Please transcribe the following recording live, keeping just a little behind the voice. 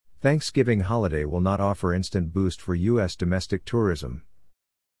Thanksgiving holiday will not offer instant boost for U.S. domestic tourism.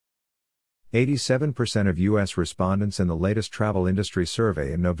 87% of U.S. respondents in the latest travel industry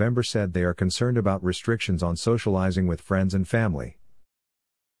survey in November said they are concerned about restrictions on socializing with friends and family.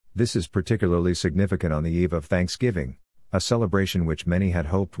 This is particularly significant on the eve of Thanksgiving, a celebration which many had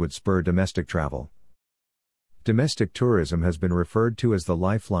hoped would spur domestic travel. Domestic tourism has been referred to as the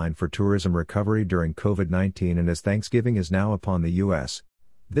lifeline for tourism recovery during COVID-19, and as Thanksgiving is now upon the U.S.,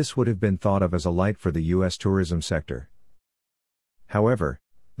 this would have been thought of as a light for the U.S. tourism sector. However,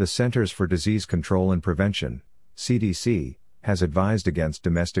 the Centers for Disease Control and Prevention, CDC, has advised against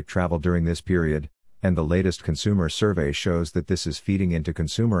domestic travel during this period, and the latest consumer survey shows that this is feeding into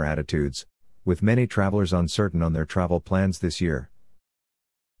consumer attitudes, with many travelers uncertain on their travel plans this year.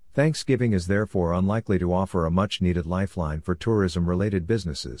 Thanksgiving is therefore unlikely to offer a much-needed lifeline for tourism-related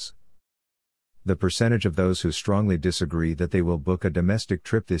businesses. The percentage of those who strongly disagree that they will book a domestic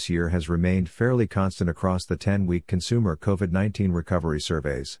trip this year has remained fairly constant across the 10-week consumer COVID-19 recovery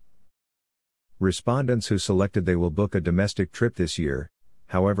surveys. Respondents who selected they will book a domestic trip this year,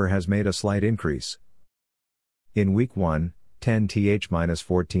 however, has made a slight increase. In week 1,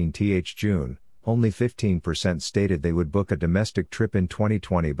 10th-14th June, only 15% stated they would book a domestic trip in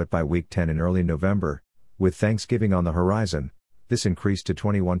 2020, but by week 10 in early November, with Thanksgiving on the horizon, this increased to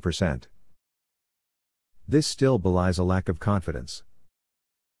 21%. This still belies a lack of confidence.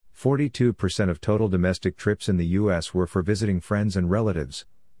 42% of total domestic trips in the U.S. were for visiting friends and relatives,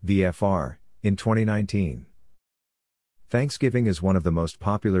 VFR, in 2019. Thanksgiving is one of the most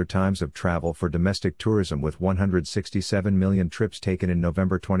popular times of travel for domestic tourism, with 167 million trips taken in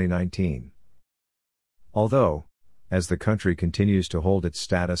November 2019. Although, as the country continues to hold its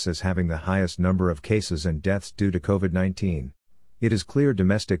status as having the highest number of cases and deaths due to COVID-19, it is clear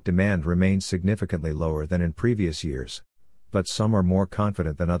domestic demand remains significantly lower than in previous years, but some are more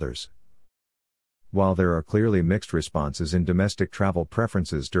confident than others. While there are clearly mixed responses in domestic travel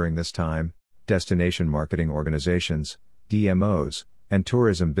preferences during this time, destination marketing organizations, DMOs, and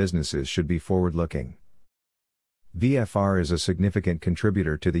tourism businesses should be forward-looking. VFR is a significant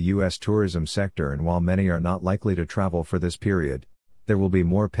contributor to the U.S. tourism sector, and while many are not likely to travel for this period, there will be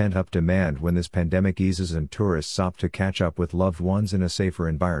more pent-up demand when this pandemic eases and tourists opt to catch up with loved ones in a safer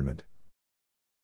environment.